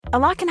A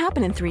lot can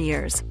happen in 3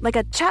 years, like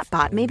a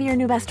chatbot may be your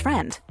new best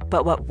friend.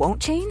 But what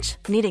won't change?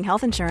 Needing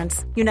health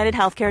insurance. United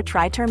Healthcare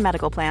Tri-Term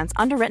Medical Plans,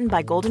 underwritten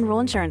by Golden Rule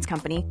Insurance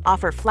Company,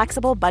 offer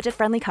flexible,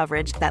 budget-friendly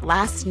coverage that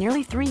lasts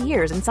nearly 3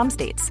 years in some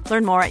states.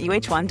 Learn more at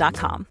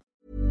uh1.com.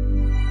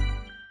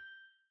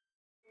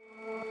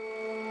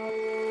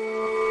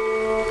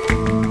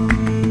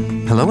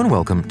 Hello and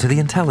welcome to The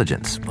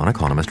Intelligence on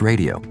Economist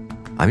Radio.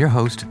 I'm your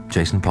host,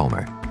 Jason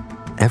Palmer.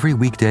 Every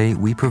weekday,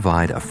 we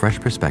provide a fresh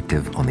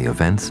perspective on the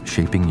events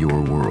shaping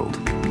your world.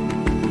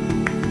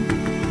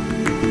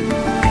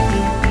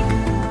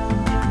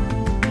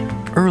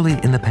 Early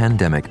in the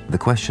pandemic, the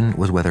question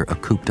was whether a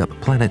cooped-up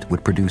planet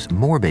would produce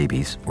more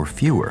babies or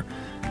fewer.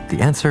 The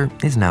answer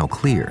is now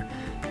clear.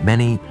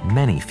 Many,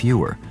 many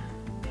fewer.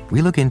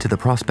 We look into the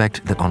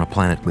prospect that on a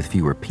planet with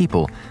fewer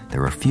people,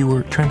 there are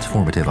fewer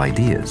transformative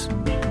ideas.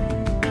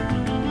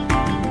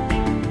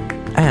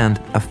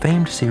 And a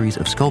famed series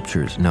of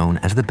sculptures known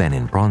as the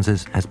Benin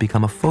Bronzes has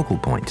become a focal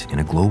point in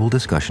a global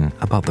discussion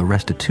about the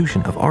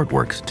restitution of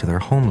artworks to their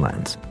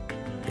homelands.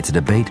 It's a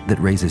debate that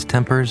raises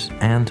tempers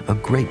and a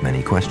great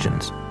many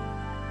questions.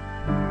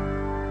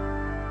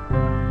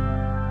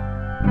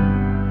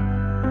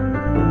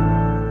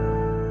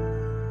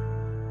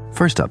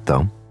 First up,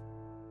 though,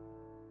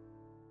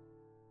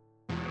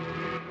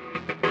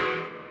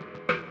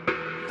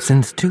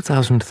 since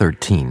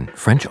 2013,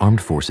 French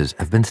armed forces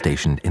have been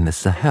stationed in the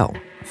Sahel,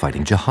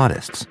 fighting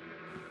jihadists.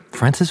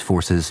 France's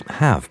forces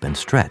have been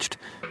stretched,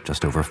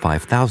 just over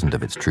 5,000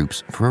 of its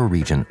troops for a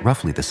region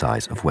roughly the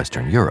size of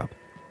Western Europe.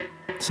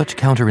 Such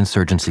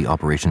counterinsurgency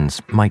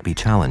operations might be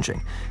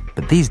challenging,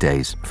 but these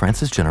days,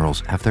 France's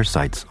generals have their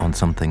sights on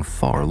something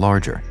far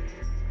larger.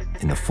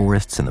 In the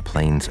forests and the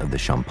plains of the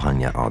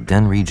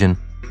Champagne-Ardenne region,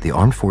 the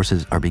armed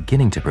forces are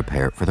beginning to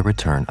prepare for the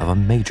return of a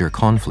major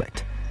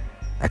conflict.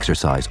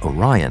 Exercise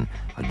Orion,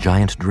 a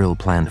giant drill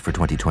planned for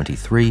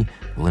 2023,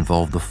 will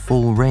involve the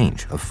full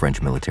range of French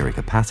military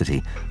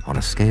capacity on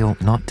a scale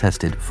not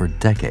tested for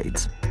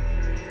decades.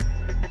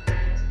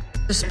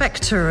 The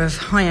spectre of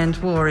high-end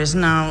war is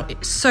now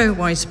so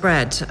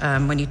widespread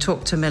when you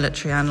talk to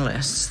military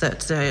analysts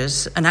that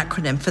there's an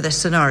acronym for this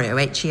scenario,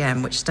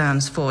 HEM, which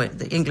stands for,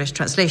 the English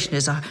translation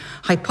is a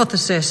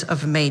hypothesis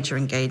of a major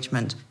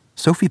engagement.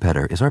 Sophie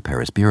Petter is our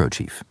Paris bureau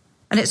chief.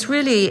 And it's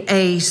really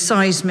a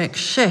seismic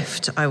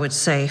shift, I would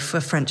say, for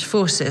French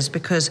forces,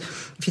 because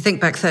if you think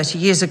back 30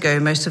 years ago,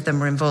 most of them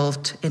were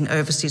involved in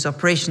overseas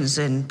operations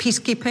in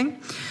peacekeeping.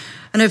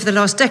 And over the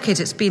last decade,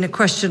 it's been a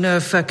question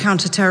of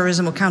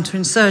counter-terrorism or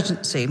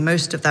counterinsurgency.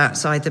 Most of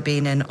that's either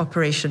been in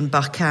Operation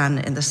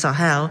Barkhane in the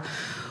Sahel,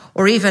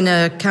 or even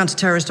a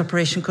counter-terrorist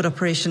operation called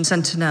Operation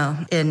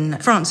Sentinelle in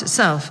France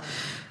itself.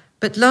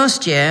 But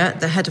last year,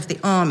 the head of the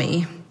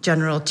army,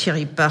 General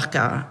Thierry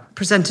Burkhardt,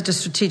 presented a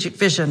strategic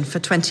vision for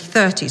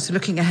 2030, so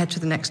looking ahead to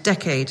the next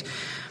decade.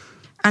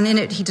 And in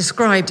it, he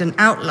described and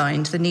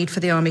outlined the need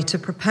for the army to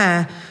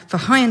prepare for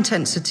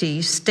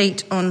high-intensity,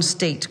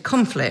 state-on-state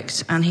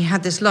conflict. And he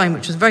had this line,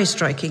 which was very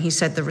striking. He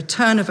said, the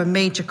return of a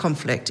major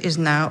conflict is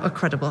now a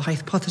credible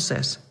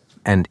hypothesis.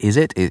 And is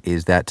it?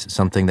 Is that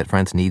something that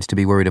France needs to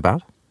be worried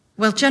about?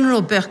 Well,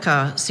 General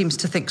Burkhardt seems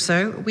to think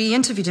so. We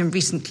interviewed him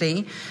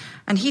recently,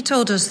 and he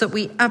told us that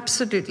we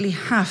absolutely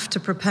have to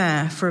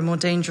prepare for a more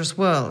dangerous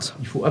world.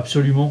 Il faut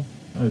absolument,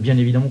 bien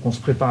évidemment, qu'on se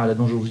prépare à la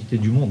dangerosité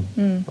du monde,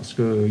 parce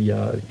que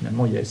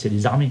c'est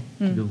les armées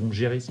qui devront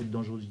gérer cette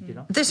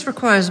dangerosité-là. This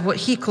requires what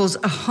he calls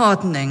a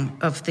hardening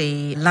of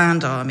the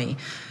land army.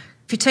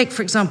 If you take,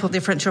 for example,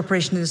 the French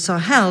operation in the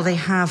Sahel, they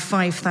have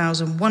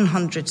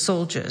 5,100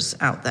 soldiers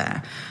out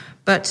there.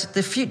 But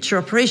the future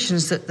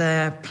operations that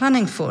they're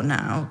planning for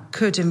now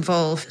could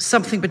involve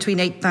something between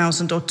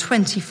 8,000 or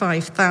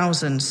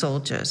 25,000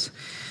 soldiers.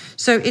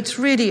 So it's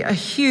really a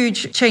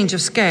huge change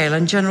of scale.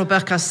 And General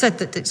Burkhardt said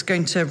that it's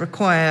going to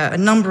require a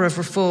number of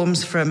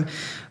reforms, from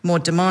more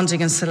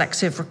demanding and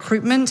selective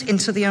recruitment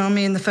into the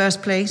army in the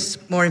first place,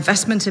 more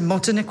investment in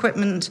modern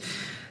equipment,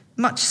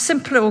 much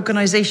simpler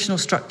organizational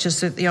structures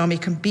so that the army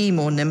can be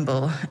more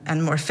nimble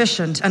and more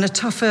efficient, and a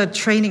tougher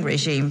training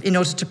regime in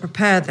order to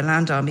prepare the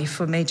land army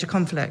for major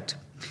conflict.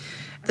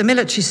 The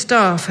military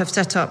staff have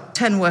set up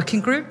 10 working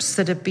groups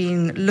that have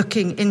been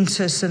looking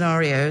into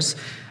scenarios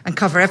and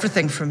cover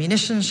everything from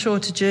munitions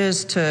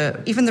shortages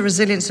to even the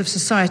resilience of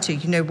society,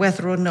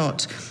 whether or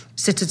not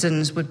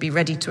citizens would be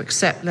ready to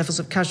accept levels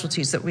of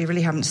casualties that we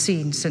really haven't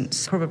seen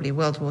since probably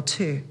World War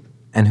II.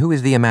 And who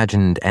is the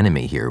imagined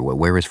enemy here?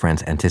 Where is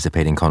France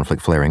anticipating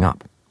conflict flaring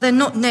up? They're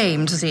not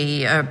named,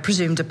 the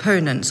presumed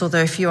opponents, although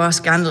if you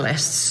ask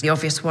analysts, the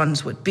obvious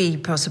ones would be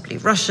possibly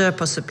Russia,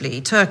 possibly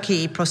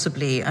Turkey,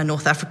 possibly a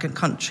North African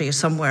country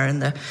somewhere in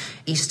the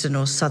eastern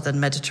or southern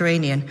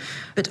Mediterranean.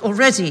 But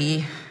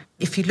already,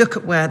 if you look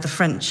at where the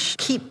French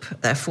keep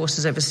their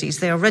forces overseas,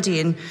 they're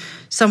already in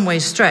some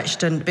ways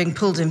stretched and being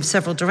pulled in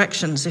several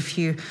directions. If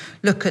you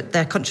look at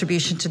their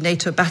contribution to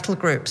NATO battle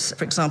groups,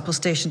 for example,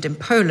 stationed in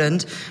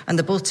Poland and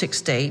the Baltic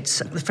states,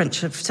 the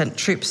French have sent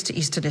troops to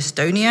eastern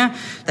Estonia.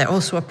 They're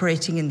also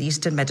operating in the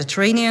eastern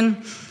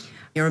Mediterranean.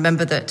 You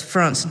remember that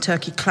France and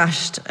Turkey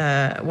clashed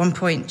at one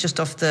point just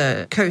off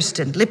the coast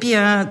in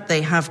Libya.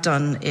 They have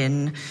done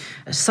in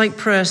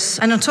Cyprus.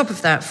 And on top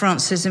of that,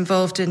 France is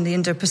involved in the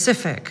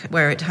Indo-Pacific,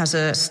 where it has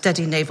a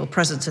steady naval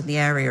presence in the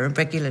area and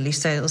regularly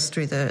sails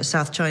through the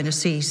South China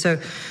Sea. So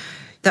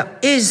that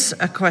is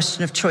a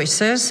question of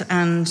choices.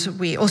 And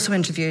we also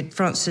interviewed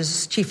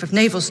France's Chief of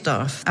Naval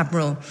Staff,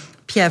 Admiral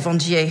Pierre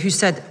Vendier, who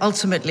said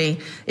ultimately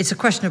it's a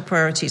question of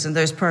priorities, and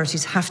those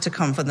priorities have to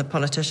come from the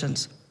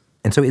politicians.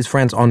 And so is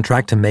France on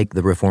track to make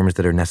the reforms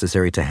that are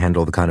necessary to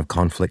handle the kind of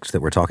conflicts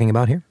that we're talking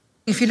about here?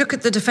 If you look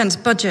at the defence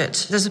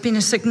budget, there's been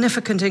a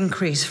significant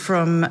increase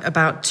from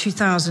about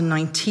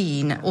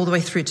 2019 all the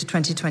way through to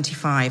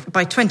 2025.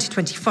 By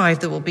 2025,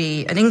 there will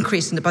be an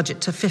increase in the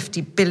budget to 50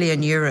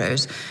 billion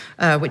euros,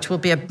 which will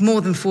be more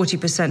than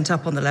 40%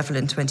 up on the level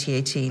in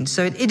 2018.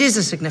 So it is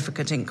a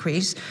significant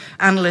increase.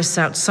 Analysts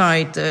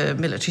outside the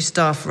military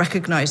staff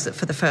recognise that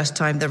for the first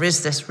time there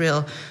is this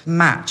real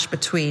match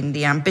between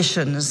the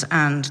ambitions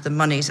and the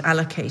monies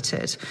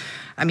allocated.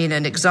 I mean,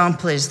 an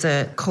example is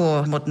the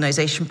core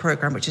modernisation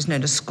programme, which is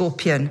known as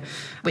Scorpion,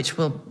 which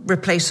will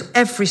replace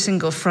every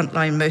single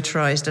frontline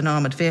motorised and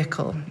armoured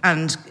vehicle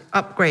and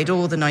upgrade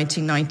all the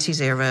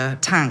 1990s-era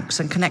tanks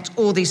and connect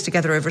all these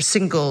together over a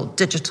single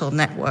digital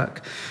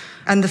network.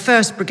 And the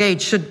first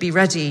brigade should be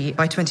ready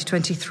by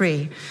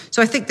 2023.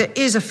 So I think there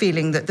is a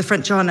feeling that the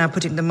French are now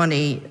putting the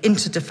money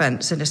into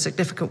defence in a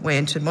significant way,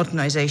 into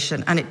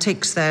modernisation, and it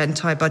takes their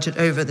entire budget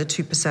over the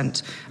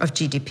 2% of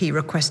GDP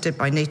requested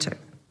by NATO.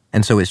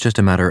 And so it's just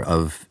a matter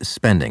of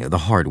spending, the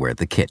hardware,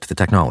 the kit, the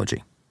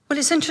technology. Well,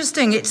 it's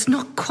interesting. It's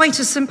not quite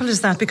as simple as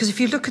that, because if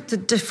you look at the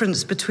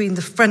difference between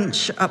the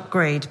French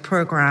upgrade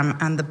programme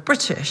and the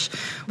British,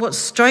 what's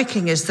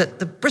striking is that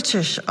the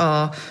British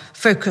are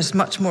focused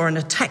much more on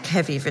a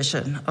tech-heavy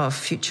vision of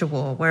future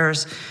war,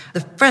 whereas the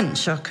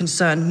French are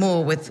concerned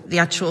more with the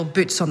actual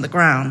boots on the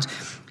ground.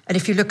 And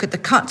if you look at the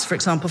cuts, for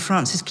example,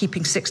 France is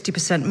keeping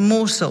 60%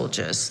 more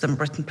soldiers than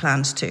Britain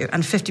plans to,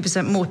 and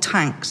 50% more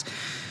tanks.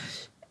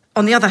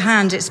 On the other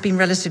hand, it's been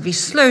relatively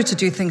slow to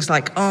do things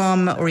like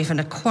arm or even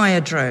acquire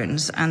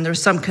drones, and there are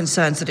some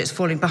concerns that it's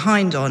falling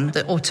behind on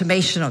the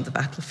automation on the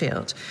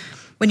battlefield.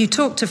 When you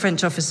talk to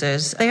French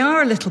officers, they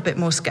are a little bit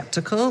more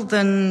sceptical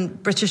than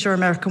British or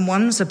American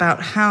ones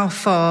about how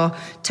far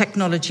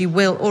technology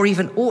will or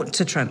even ought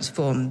to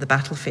transform the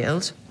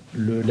battlefield.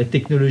 La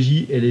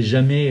technologie, elle est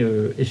jamais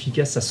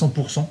efficace à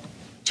 100%.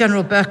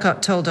 General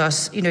Burkhardt told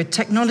us,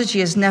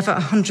 technology is never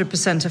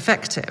 100%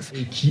 effective.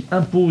 Et qui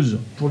impose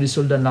pour les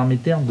soldats de l'armée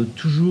de terre de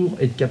toujours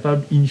être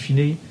capable, in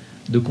fine,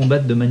 de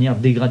combattre de manière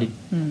dégradée.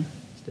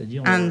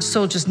 C'est-à-dire, and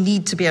soldiers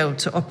need to be able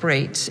to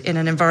operate in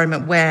an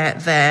environment where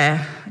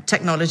their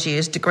technology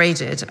is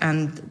degraded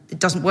and it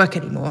doesn't work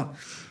anymore.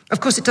 Of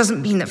course, it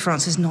doesn't mean that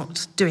France is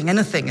not doing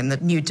anything in the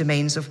new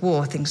domains of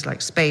war, things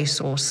like space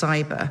or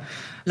cyber.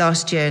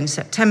 Last year in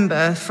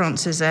September,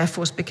 France's Air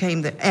Force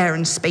became the Air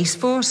and Space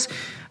Force.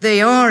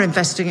 They are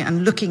investing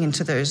and looking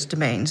into those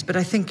domains, but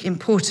I think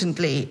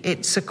importantly,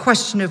 it's a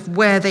question of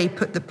where they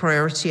put the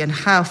priority and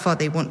how far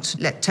they want to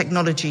let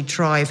technology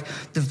drive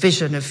the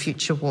vision of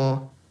future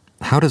war.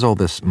 How does all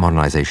this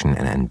modernization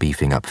and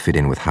beefing up fit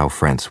in with how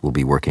France will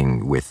be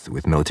working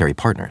with military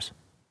partners?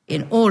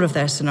 In all of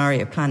their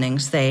scenario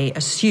plannings, they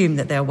assume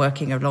that they're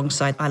working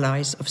alongside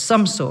allies of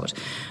some sort.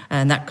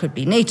 And that could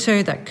be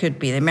NATO, that could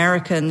be the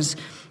Americans.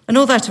 And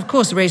all that, of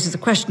course, raises the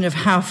question of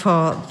how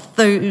far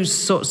those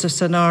sorts of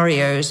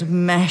scenarios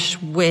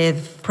mesh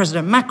with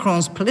President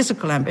Macron's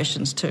political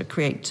ambitions to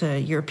create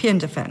European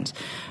defence.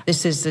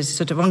 This is this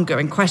sort of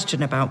ongoing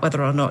question about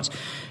whether or not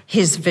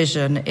his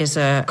vision is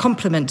a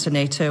complement to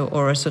NATO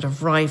or a sort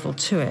of rival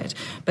to it.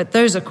 But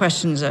those are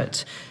questions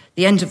that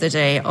the end of the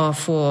day are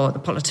for the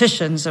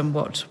politicians, and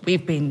what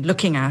we've been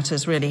looking at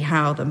is really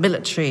how the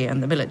military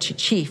and the military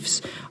chiefs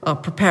are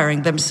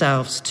preparing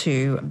themselves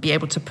to be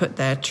able to put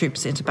their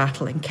troops into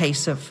battle in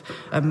case of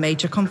a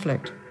major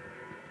conflict.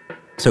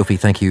 Sophie,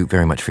 thank you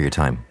very much for your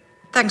time.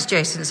 Thanks,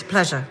 Jason. It's a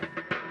pleasure.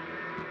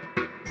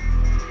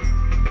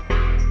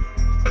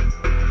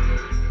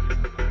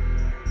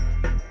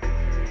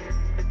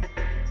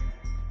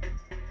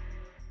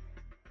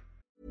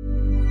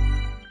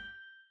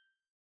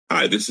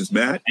 Hi, this is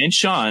Matt and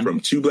Sean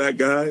from Two Black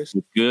Guys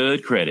with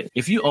Good Credit.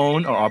 If you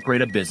own or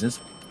operate a business,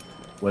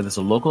 whether it's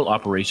a local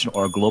operation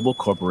or a global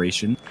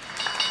corporation,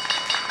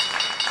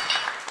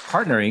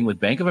 partnering with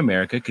Bank of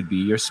America could be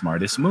your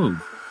smartest move.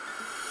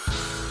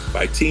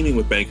 By teaming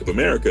with Bank of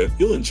America,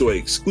 you'll enjoy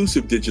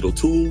exclusive digital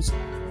tools,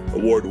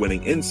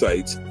 award-winning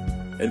insights,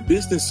 and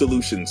business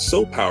solutions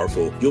so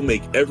powerful you'll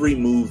make every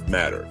move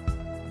matter.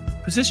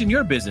 Position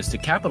your business to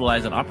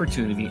capitalize on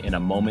opportunity in a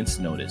moment's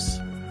notice.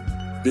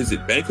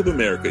 Visit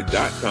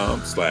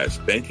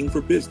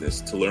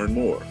bankofamerica.com/bankingforbusiness to learn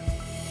more.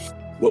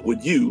 What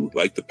would you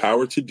like the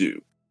power to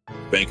do?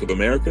 Bank of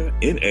America,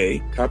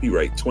 N.A.,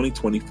 copyright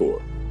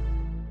 2024.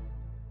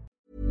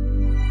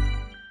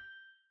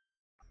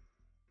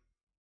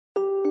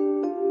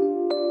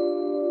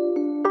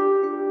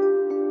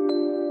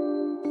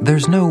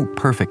 There's no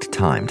perfect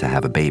time to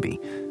have a baby.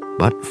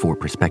 But for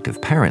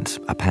prospective parents,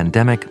 a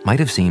pandemic might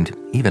have seemed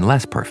even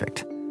less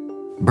perfect.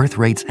 Birth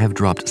rates have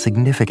dropped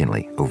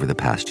significantly over the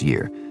past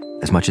year,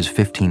 as much as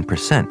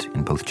 15%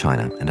 in both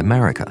China and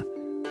America.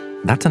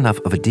 That's enough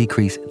of a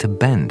decrease to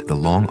bend the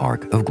long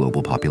arc of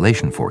global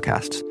population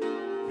forecasts.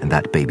 And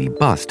that baby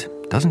bust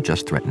doesn't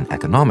just threaten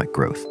economic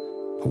growth.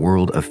 A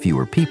world of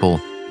fewer people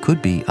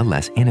could be a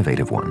less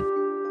innovative one.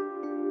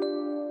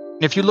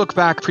 If you look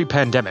back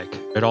pre-pandemic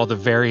at all the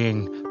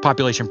varying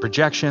population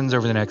projections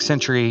over the next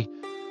century,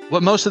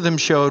 what most of them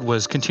showed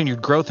was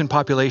continued growth in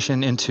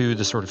population into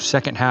the sort of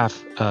second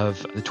half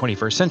of the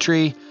 21st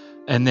century,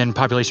 and then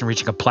population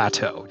reaching a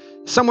plateau.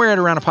 Somewhere at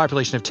around a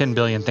population of 10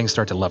 billion, things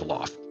start to level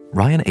off.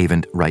 Ryan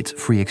Avent writes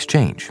Free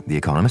Exchange, The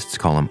Economist's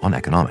column on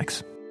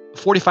economics.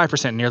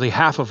 45%, nearly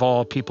half of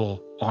all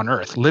people on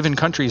Earth, live in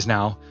countries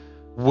now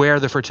where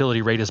the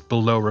fertility rate is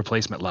below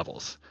replacement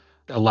levels.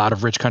 A lot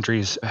of rich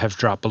countries have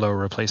dropped below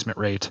replacement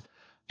rate,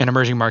 and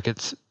emerging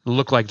markets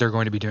look like they're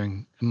going to be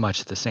doing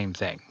much the same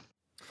thing.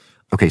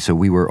 Okay, so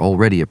we were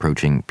already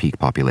approaching peak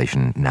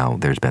population. Now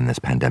there's been this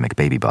pandemic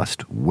baby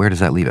bust. Where does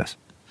that leave us?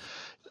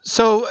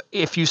 So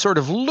if you sort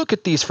of look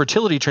at these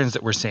fertility trends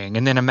that we're seeing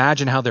and then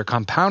imagine how they're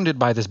compounded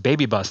by this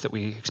baby bust that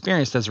we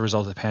experienced as a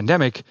result of the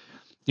pandemic,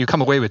 you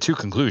come away with two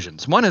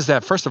conclusions. One is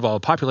that, first of all,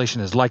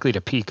 population is likely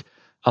to peak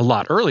a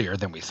lot earlier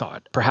than we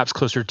thought, perhaps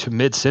closer to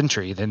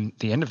mid-century than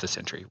the end of the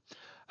century.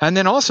 And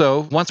then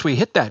also, once we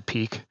hit that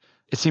peak,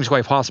 it seems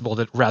quite possible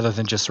that rather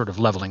than just sort of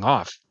leveling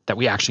off, that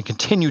we actually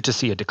continue to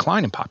see a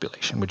decline in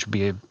population, which would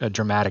be a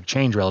dramatic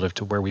change relative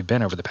to where we've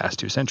been over the past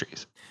 2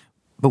 centuries.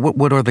 But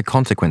what are the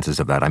consequences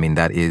of that? I mean,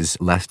 that is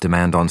less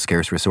demand on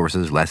scarce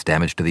resources, less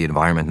damage to the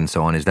environment and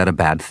so on. Is that a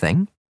bad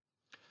thing?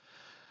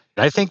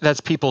 I think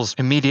that's people's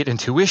immediate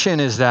intuition,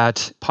 is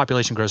that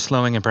population growth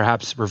slowing and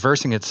perhaps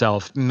reversing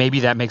itself. Maybe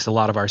that makes a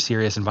lot of our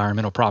serious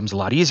environmental problems a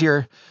lot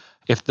easier.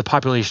 If the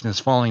population is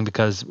falling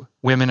because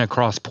women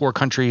across poor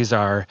countries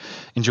are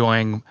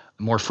enjoying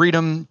more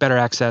freedom, better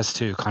access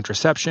to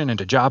contraception and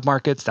to job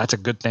markets, that's a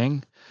good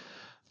thing.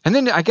 And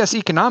then I guess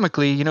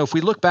economically, if we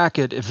look back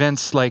at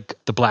events like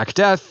the Black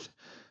Death,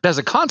 as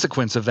a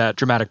consequence of that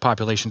dramatic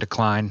population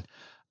decline,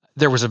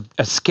 there was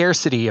a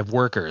scarcity of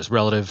workers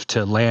relative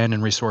to land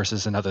and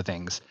resources and other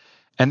things.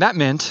 And that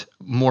meant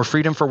more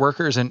freedom for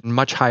workers and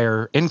much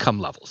higher income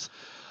levels.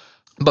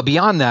 But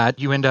beyond that,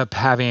 you end up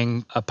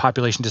having a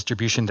population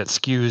distribution that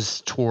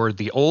skews toward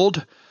the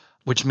old,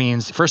 which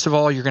means, first of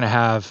all, you're going to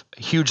have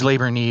huge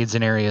labor needs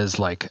in areas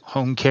like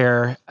home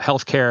care,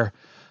 healthcare.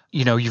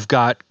 You've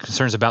got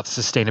concerns about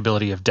the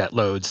sustainability of debt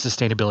loads,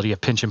 sustainability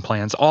of pension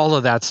plans, all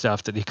of that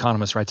stuff that The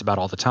Economist writes about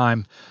all the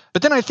time.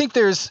 But then I think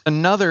there's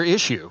another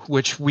issue,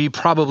 which we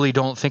probably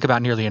don't think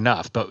about nearly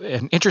enough. But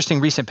an interesting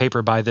recent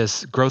paper by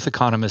this growth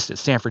economist at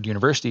Stanford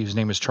University, whose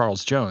name is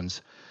Charles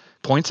Jones,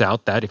 points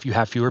out that if you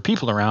have fewer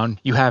people around,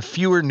 you have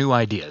fewer new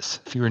ideas,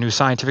 fewer new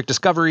scientific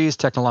discoveries,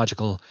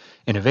 technological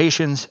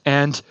innovations,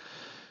 and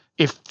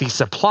if the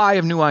supply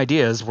of new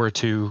ideas were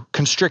to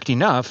constrict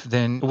enough,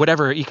 then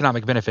whatever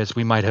economic benefits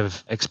we might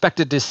have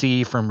expected to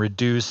see from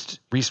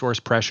reduced resource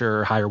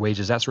pressure, higher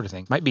wages, that sort of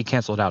thing, might be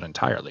canceled out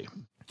entirely.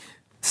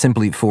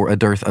 Simply for a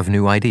dearth of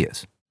new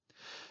ideas.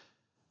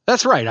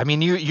 That's right. I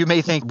mean, you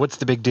may think, what's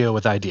the big deal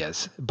with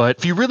ideas? But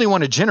if you really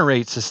want to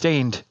generate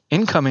sustained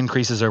income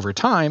increases over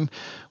time,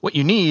 what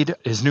you need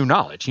is new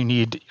knowledge. You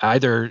need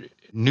either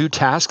new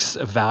tasks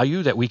of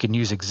value that we can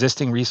use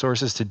existing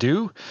resources to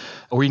do,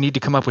 or you need to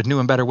come up with new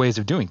and better ways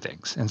of doing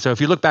things. And so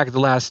if you look back at the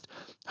last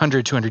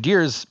 100, 200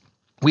 years,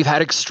 we've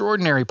had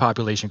extraordinary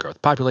population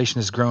growth. Population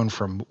has grown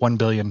from 1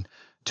 billion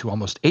to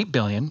almost 8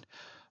 billion.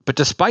 But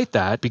despite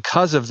that,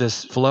 because of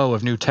this flow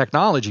of new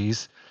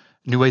technologies,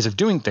 new ways of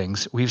doing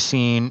things, we've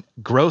seen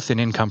growth in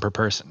income per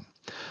person.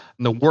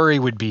 And the worry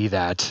would be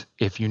that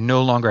if you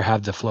no longer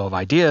have the flow of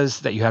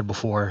ideas that you had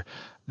before,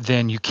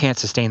 then you can't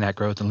sustain that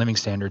growth and living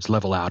standards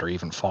level out or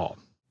even fall.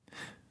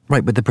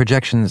 Right, but the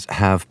projections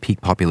have peak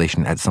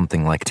population at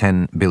something like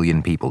 10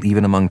 billion people.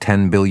 Even among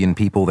 10 billion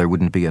people, there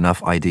wouldn't be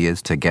enough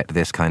ideas to get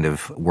this kind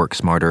of work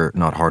smarter,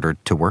 not harder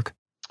to work?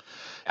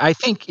 I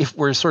think if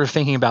we're sort of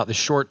thinking about the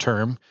short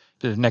term,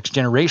 the next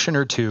generation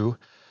or two,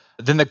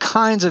 then the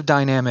kinds of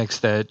dynamics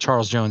that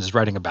Charles Jones is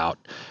writing about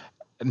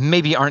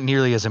maybe aren't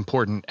nearly as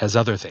important as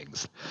other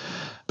things.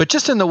 But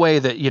just in the way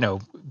that,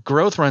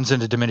 growth runs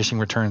into diminishing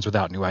returns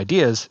without new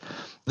ideas,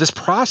 this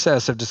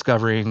process of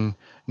discovering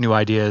new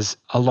ideas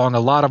along a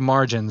lot of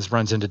margins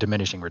runs into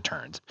diminishing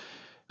returns.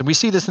 And we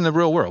see this in the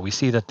real world. We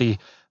see that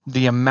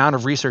the amount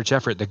of research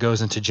effort that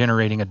goes into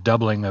generating a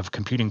doubling of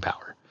computing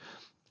power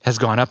has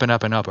gone up and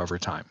up and up over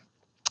time.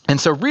 And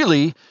so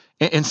really,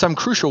 in some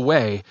crucial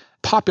way,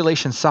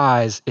 population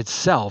size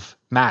itself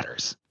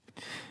matters.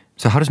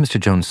 So how does Mr.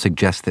 Jones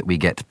suggest that we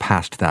get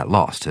past that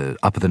loss to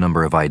up the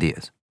number of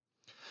ideas?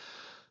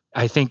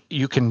 I think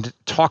you can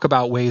talk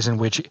about ways in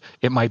which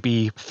it might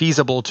be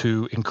feasible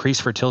to increase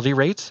fertility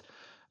rates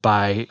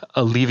by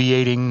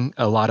alleviating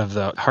a lot of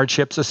the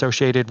hardships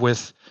associated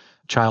with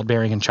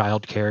childbearing and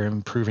childcare,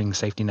 improving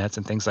safety nets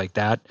and things like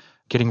that,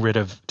 getting rid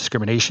of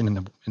discrimination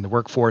in the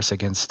workforce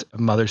against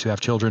mothers who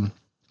have children.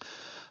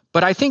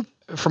 But I think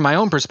from my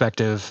own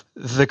perspective,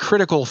 the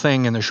critical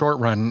thing in the short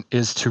run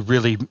is to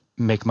really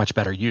make much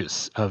better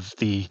use of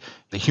the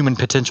human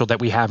potential that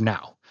we have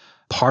now.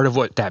 Part of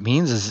what that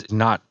means is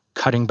not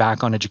cutting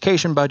back on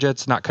education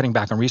budgets, not cutting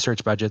back on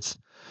research budgets,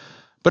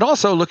 but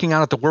also looking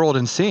out at the world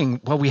and seeing,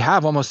 well, we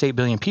have almost 8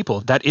 billion people.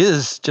 That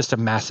is just a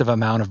massive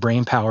amount of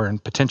brain power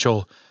and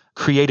potential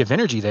creative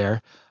energy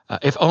there.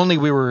 If only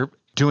we were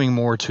doing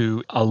more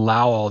to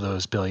allow all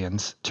those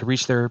billions to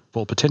reach their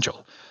full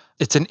potential.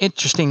 It's an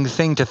interesting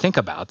thing to think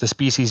about, the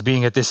species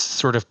being at this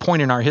sort of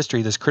point in our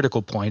history, this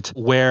critical point,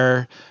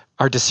 where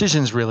our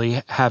decisions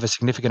really have a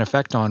significant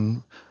effect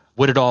on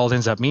what it all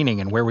ends up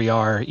meaning and where we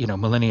are,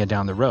 millennia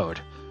down the road.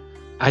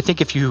 I think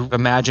if you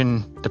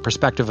imagine the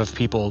perspective of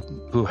people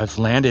who have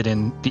landed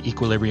in the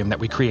equilibrium that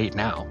we create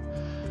now,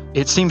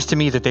 it seems to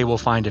me that they will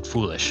find it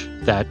foolish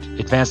that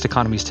advanced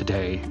economies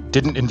today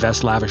didn't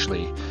invest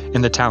lavishly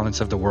in the talents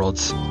of the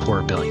world's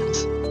poor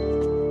billions.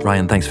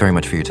 Ryan, thanks very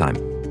much for your time.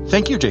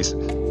 Thank you,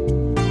 Jason.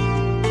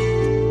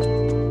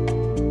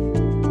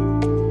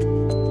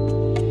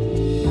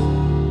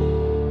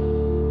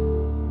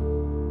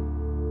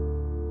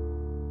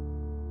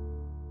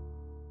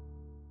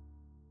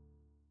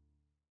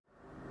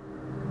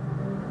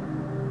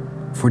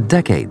 For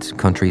decades,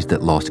 countries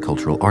that lost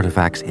cultural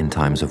artifacts in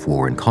times of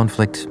war and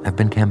conflict have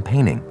been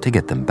campaigning to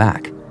get them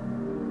back.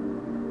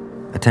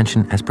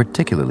 Attention has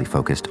particularly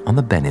focused on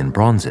the Benin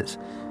bronzes,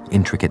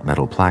 intricate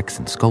metal plaques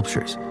and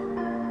sculptures.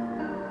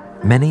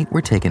 Many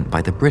were taken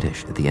by the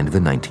British at the end of the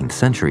 19th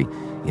century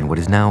in what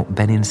is now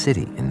Benin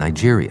City in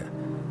Nigeria.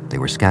 They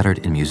were scattered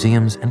in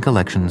museums and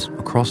collections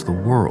across the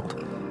world.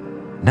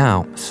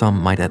 Now,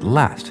 some might at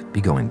last be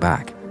going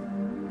back.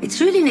 It's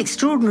really an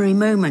extraordinary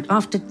moment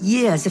after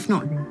years, if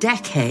not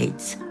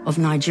decades, of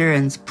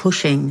Nigerians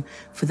pushing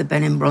for the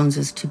Benin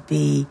bronzes to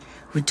be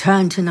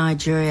returned to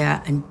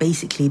Nigeria and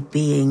basically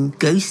being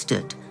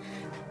ghosted.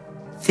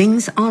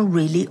 Things are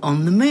really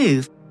on the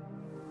move.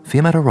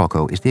 Fiammetta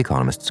Rocco is The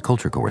Economist's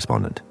culture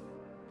correspondent.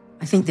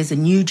 I think there's a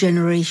new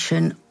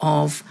generation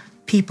of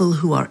people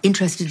who are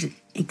interested in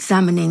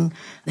examining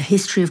the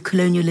history of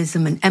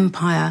colonialism and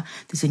empire.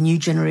 There's a new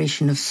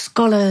generation of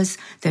scholars.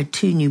 There are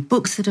 2 new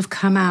books that have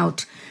come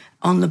out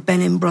on the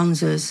Benin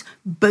bronzes,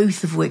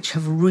 both of which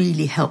have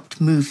really helped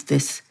move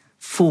this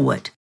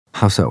forward.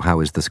 How so?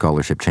 How is the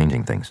scholarship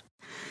changing things?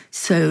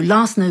 So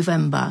last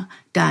November,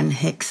 Dan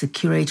Hicks, the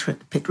curator at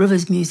the Pitt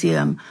Rivers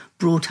Museum,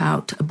 brought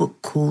out a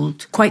book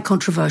called, quite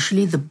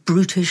controversially, The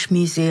Brutish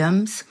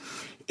Museums,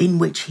 in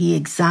which he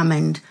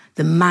examined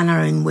the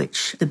manner in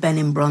which the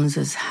Benin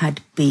bronzes had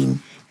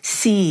been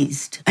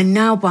seized. And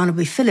now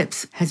Barnaby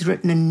Phillips has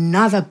written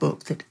another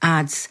book that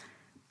adds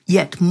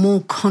yet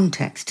more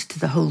context to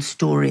the whole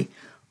story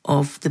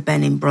of the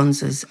Benin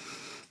bronzes.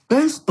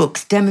 Both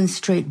books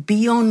demonstrate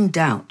beyond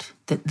doubt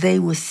that they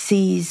were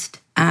seized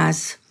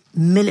as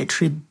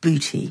military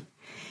booty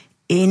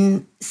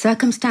in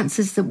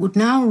circumstances that would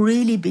now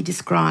really be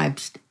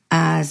described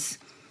as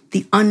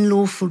the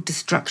unlawful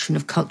destruction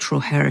of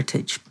cultural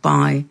heritage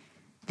by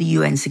the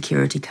UN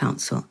Security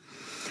Council.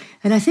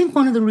 And I think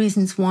one of the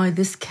reasons why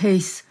this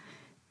case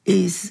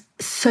is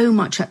so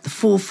much at the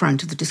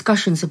forefront of the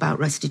discussions about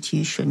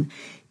restitution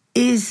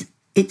is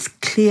its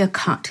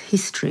clear-cut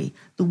history.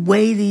 The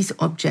way these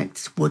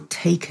objects were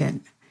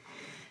taken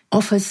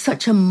offers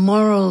such a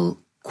moral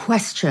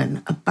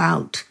question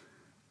about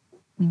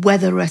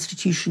whether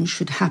restitution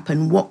should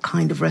happen, what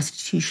kind of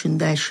restitution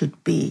there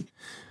should be.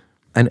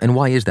 And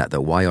why is that, though?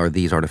 Why are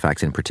these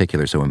artifacts in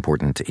particular so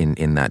important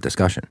in that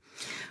discussion?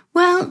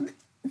 Well,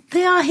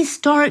 they are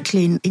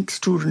historically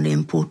extraordinarily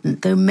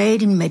important. They were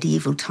made in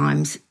medieval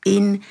times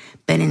in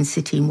Benin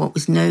City, in what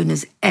was known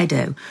as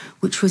Edo,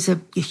 which was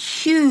a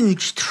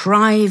huge,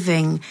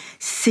 thriving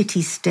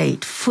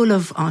city-state full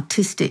of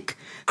artistic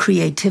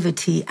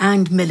creativity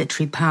and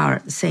military power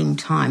at the same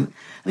time.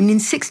 In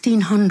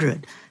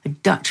 1600, a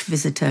Dutch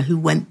visitor who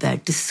went there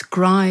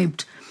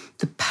described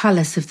the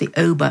palace of the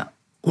Oba,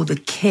 or the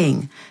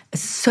king,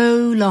 as so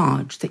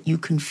large that you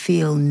can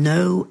feel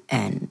no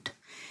end.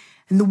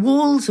 And the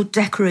walls are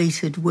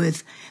decorated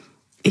with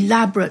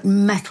elaborate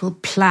metal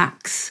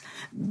plaques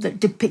that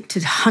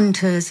depicted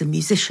hunters and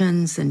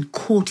musicians and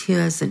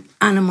courtiers and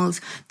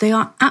animals. They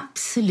are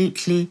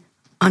absolutely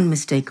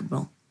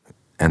unmistakable.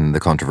 And the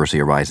controversy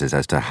arises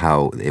as to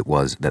how it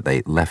was that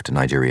they left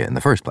Nigeria in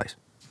the first place.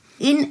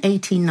 In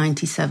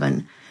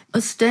 1897,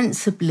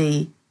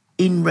 ostensibly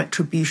in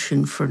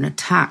retribution for an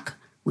attack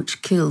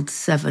which killed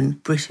 7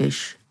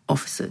 British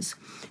officers,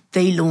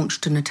 they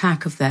launched an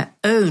attack of their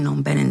own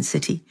on Benin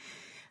City.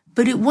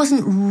 But it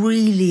wasn't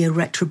really a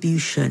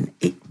retribution.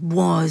 It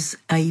was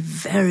a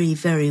very,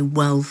 very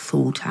well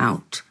thought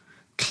out,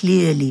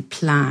 clearly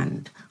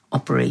planned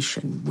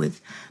operation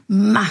with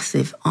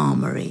massive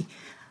armory.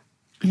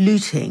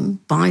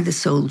 Looting by the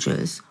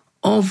soldiers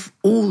of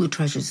all the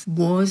treasures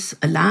was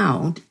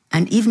allowed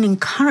and even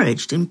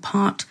encouraged in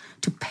part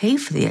to pay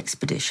for the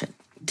expedition.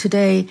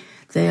 Today,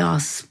 they are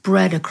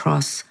spread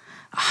across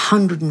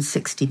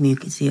 160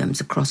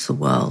 museums across the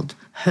world,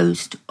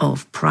 host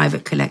of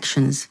private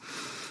collections,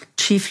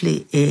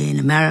 chiefly in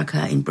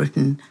America, in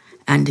Britain,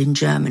 and in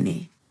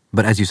Germany.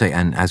 But as you say,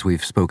 and as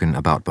we've spoken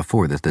about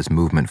before, this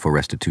movement for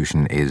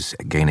restitution is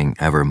gaining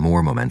ever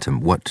more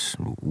momentum.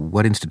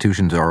 What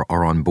institutions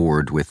are on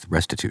board with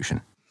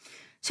restitution?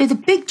 So the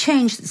big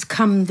change that's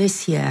come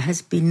this year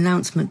has been an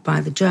announcement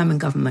by the German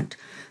government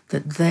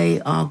that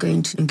they are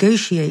going to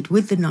negotiate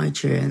with the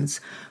Nigerians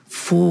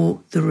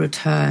for the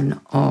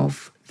return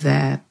of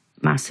their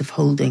massive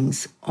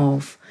holdings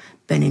of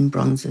Benin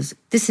bronzes.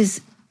 This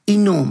is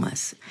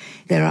enormous.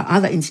 There are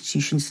other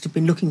institutions that have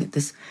been looking at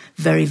this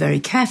very, very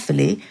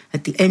carefully.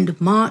 At the end of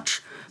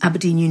March,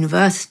 Aberdeen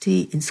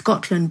University in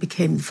Scotland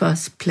became the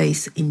first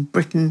place in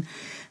Britain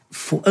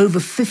for over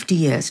 50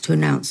 years to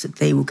announce that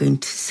they were going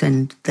to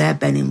send their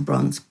Benin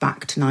bronze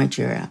back to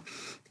Nigeria.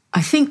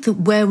 I think that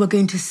where we're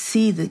going to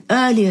see the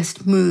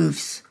earliest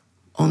moves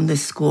on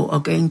this score are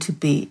going to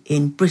be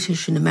in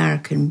British and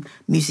American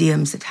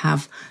museums that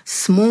have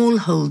small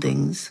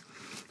holdings.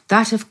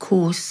 That, of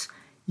course,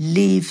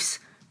 leaves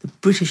the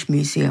British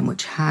Museum,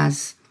 which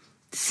has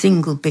the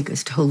single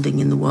biggest holding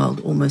in the world,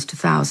 almost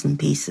 1,000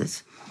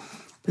 pieces.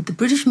 But the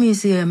British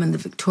Museum and the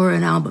Victoria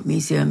and Albert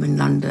Museum in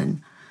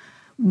London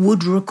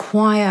would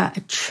require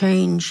a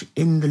change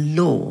in the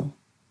law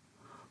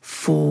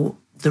for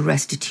the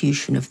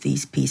restitution of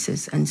these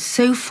pieces. And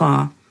so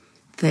far,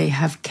 they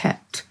have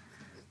kept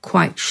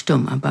quite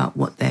stum about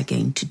what they're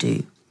going to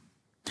do.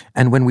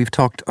 And when we've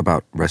talked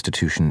about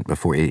restitution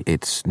before,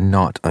 it's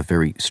not a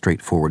very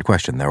straightforward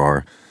question. There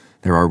are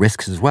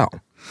risks as well.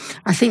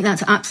 I think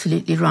that's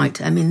absolutely right.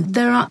 I mean,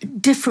 there are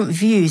different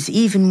views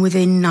even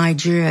within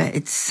Nigeria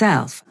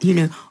itself. You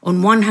know,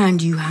 on one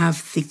hand, you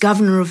have the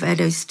governor of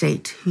Edo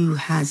State who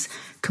has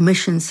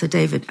commissioned Sir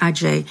David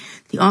Adjaye,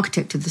 the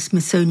architect of the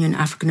Smithsonian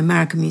African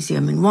American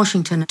Museum in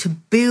Washington, to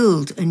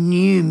build a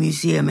new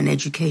museum and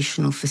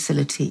educational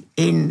facility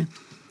in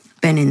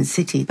Benin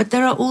City. But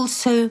there are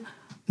also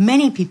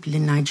many people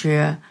in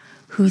Nigeria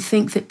who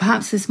think that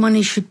perhaps this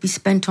money should be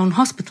spent on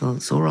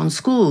hospitals or on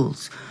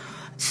schools.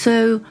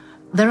 So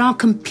there are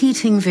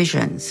competing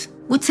visions.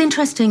 What's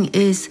interesting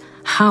is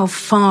how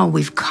far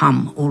we've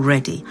come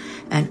already.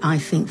 And I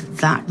think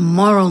that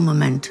moral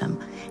momentum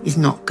is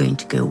not going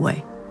to go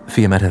away.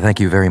 Fiammetta, thank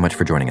you very much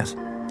for joining us.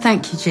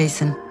 Thank you,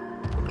 Jason.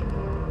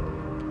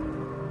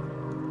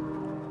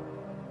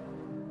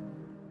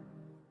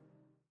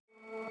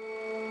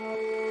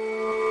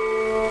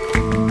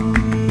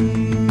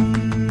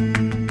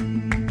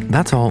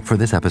 That's all for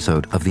this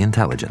episode of The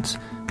Intelligence.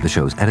 The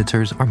show's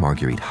editors are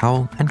Marguerite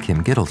Howell and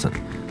Kim Gittleson.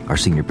 Our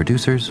senior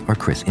producers are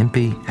Chris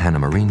Impey, Hannah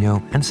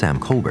Marino, and Sam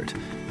Colbert.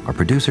 Our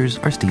producers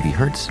are Stevie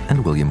Hertz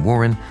and William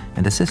Warren,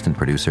 and assistant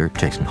producer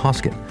Jason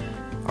Hoskin.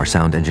 Our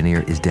sound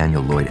engineer is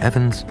Daniel Lloyd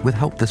Evans, with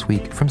help this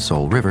week from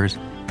Sol Rivers,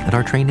 and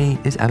our trainee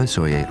is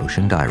Abisoye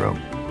Oshindairo.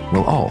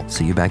 We'll all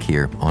see you back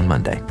here on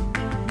Monday.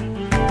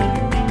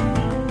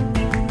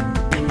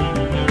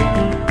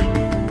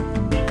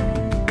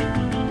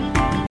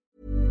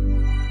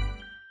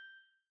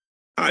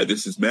 Hi,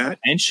 this is Matt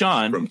and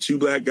Sean from Two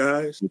Black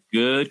Guys with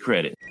Good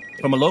Credit.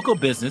 From a local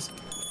business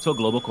to a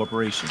global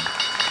corporation,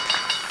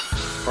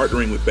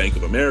 partnering with Bank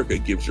of America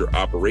gives your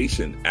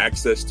operation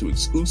access to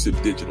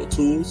exclusive digital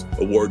tools,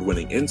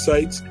 award-winning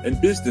insights, and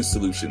business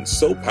solutions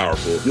so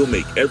powerful you'll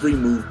make every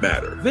move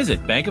matter.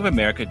 Visit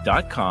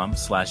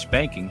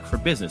bankofamerica.com/banking for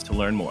business to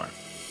learn more.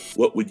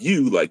 What would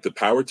you like the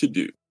power to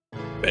do?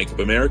 Bank of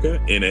America,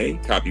 N.A.,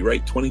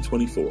 copyright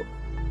 2024.